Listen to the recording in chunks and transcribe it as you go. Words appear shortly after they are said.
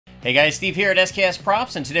Hey guys, Steve here at SKS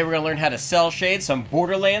Props, and today we're going to learn how to cell shade some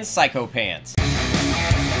Borderlands Psycho Pants.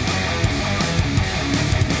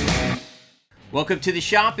 Welcome to the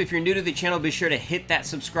shop. If you're new to the channel, be sure to hit that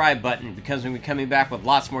subscribe button because we'll be coming back with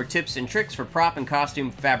lots more tips and tricks for prop and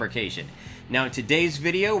costume fabrication. Now in today's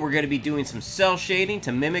video, we're going to be doing some cell shading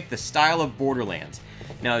to mimic the style of Borderlands.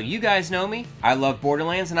 Now you guys know me, I love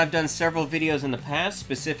Borderlands, and I've done several videos in the past,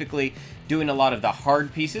 specifically doing a lot of the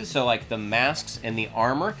hard pieces, so like the masks and the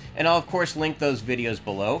armor, and I'll of course link those videos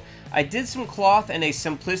below. I did some cloth and a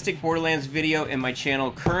simplistic Borderlands video in my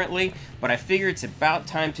channel currently, but I figure it's about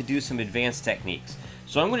time to do some advanced techniques.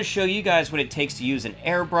 So I'm going to show you guys what it takes to use an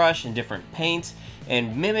airbrush and different paints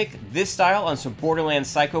and mimic this style on some Borderlands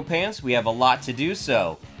Psycho Pants. We have a lot to do,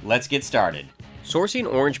 so let's get started.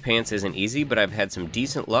 Sourcing orange pants isn't easy, but I've had some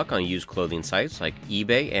decent luck on used clothing sites like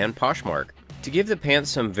eBay and Poshmark. To give the pants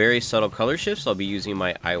some very subtle color shifts, I'll be using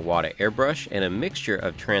my Iwata airbrush and a mixture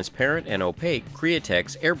of transparent and opaque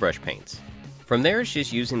Createx airbrush paints. From there, it's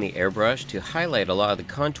just using the airbrush to highlight a lot of the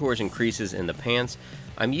contours and creases in the pants.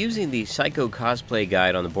 I'm using the Psycho Cosplay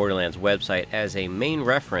guide on the Borderlands website as a main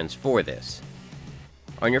reference for this.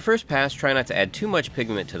 On your first pass, try not to add too much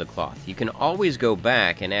pigment to the cloth. You can always go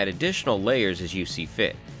back and add additional layers as you see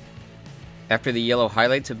fit. After the yellow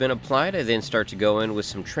highlights have been applied, I then start to go in with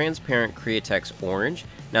some transparent Createx orange.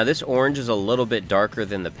 Now this orange is a little bit darker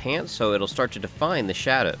than the pants, so it'll start to define the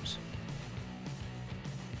shadows.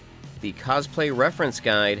 The Cosplay reference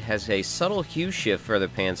guide has a subtle hue shift for the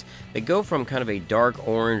pants that go from kind of a dark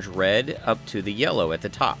orange red up to the yellow at the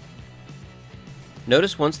top.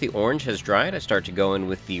 Notice once the orange has dried, I start to go in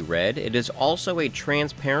with the red. It is also a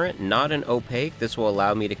transparent, not an opaque. This will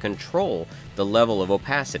allow me to control the level of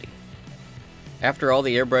opacity. After all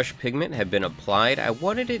the airbrush pigment had been applied, I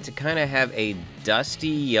wanted it to kind of have a dusty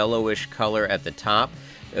yellowish color at the top.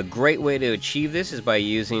 A great way to achieve this is by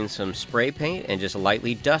using some spray paint and just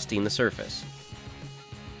lightly dusting the surface.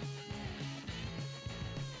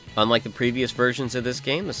 Unlike the previous versions of this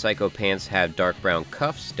game, the Psycho Pants have dark brown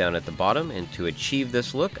cuffs down at the bottom, and to achieve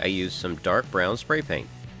this look, I used some dark brown spray paint.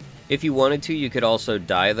 If you wanted to, you could also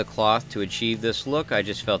dye the cloth to achieve this look. I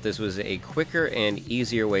just felt this was a quicker and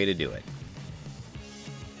easier way to do it.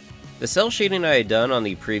 The cell shading I had done on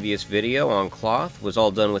the previous video on cloth was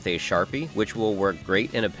all done with a Sharpie, which will work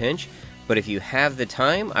great in a pinch, but if you have the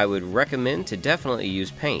time, I would recommend to definitely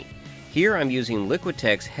use paint. Here I'm using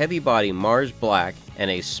Liquitex Heavy Body Mars Black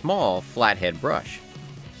and a small flathead brush.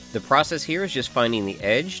 The process here is just finding the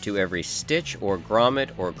edge to every stitch or grommet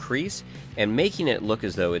or crease and making it look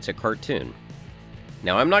as though it's a cartoon.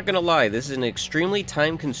 Now I'm not going to lie, this is an extremely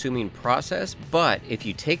time-consuming process, but if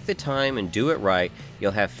you take the time and do it right,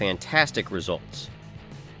 you'll have fantastic results.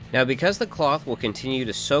 Now because the cloth will continue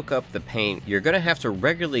to soak up the paint, you're going to have to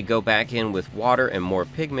regularly go back in with water and more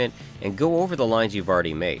pigment and go over the lines you've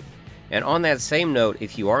already made. And on that same note,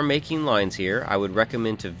 if you are making lines here, I would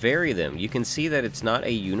recommend to vary them. You can see that it's not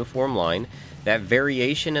a uniform line. That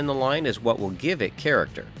variation in the line is what will give it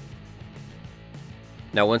character.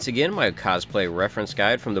 Now once again, my cosplay reference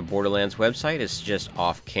guide from the Borderlands website is just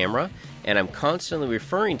off camera, and I'm constantly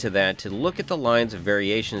referring to that to look at the lines of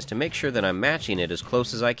variations to make sure that I'm matching it as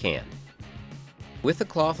close as I can. With the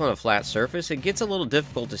cloth on a flat surface, it gets a little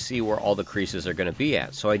difficult to see where all the creases are going to be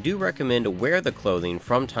at, so I do recommend to wear the clothing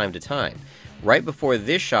from time to time. Right before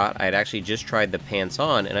this shot, I had actually just tried the pants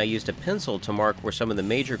on, and I used a pencil to mark where some of the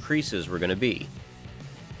major creases were going to be.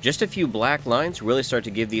 Just a few black lines really start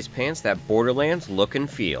to give these pants that Borderlands look and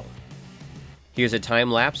feel. Here's a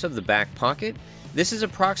time lapse of the back pocket. This is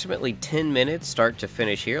approximately 10 minutes start to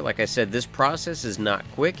finish here. Like I said, this process is not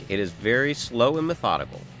quick, it is very slow and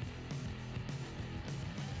methodical.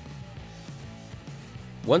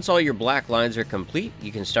 Once all your black lines are complete,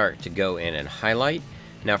 you can start to go in and highlight.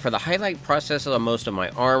 Now for the highlight process on most of my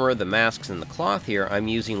armor, the masks, and the cloth here, I'm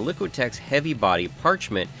using Liquitex Heavy Body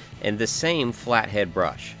Parchment and the same flathead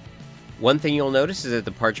brush. One thing you'll notice is that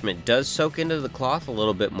the parchment does soak into the cloth a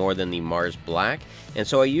little bit more than the Mars Black, and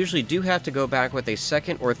so I usually do have to go back with a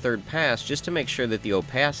second or third pass just to make sure that the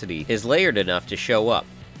opacity is layered enough to show up.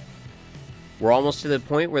 We're almost to the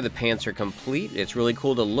point where the pants are complete. It's really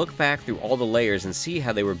cool to look back through all the layers and see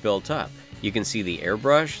how they were built up. You can see the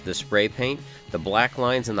airbrush, the spray paint, the black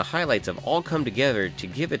lines, and the highlights have all come together to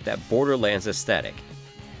give it that Borderlands aesthetic.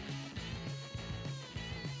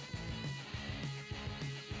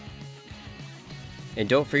 And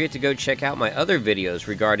don't forget to go check out my other videos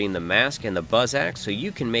regarding the mask and the buzz axe so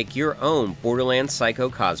you can make your own Borderlands Psycho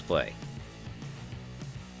cosplay.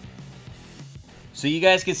 So you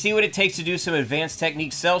guys can see what it takes to do some advanced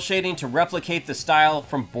technique cell shading to replicate the style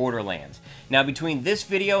from Borderlands. Now between this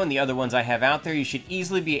video and the other ones I have out there, you should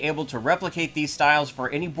easily be able to replicate these styles for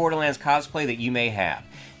any Borderlands cosplay that you may have.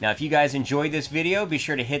 Now if you guys enjoyed this video, be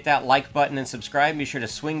sure to hit that like button and subscribe. Be sure to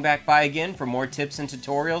swing back by again for more tips and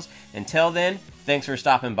tutorials. Until then, thanks for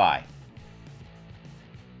stopping by.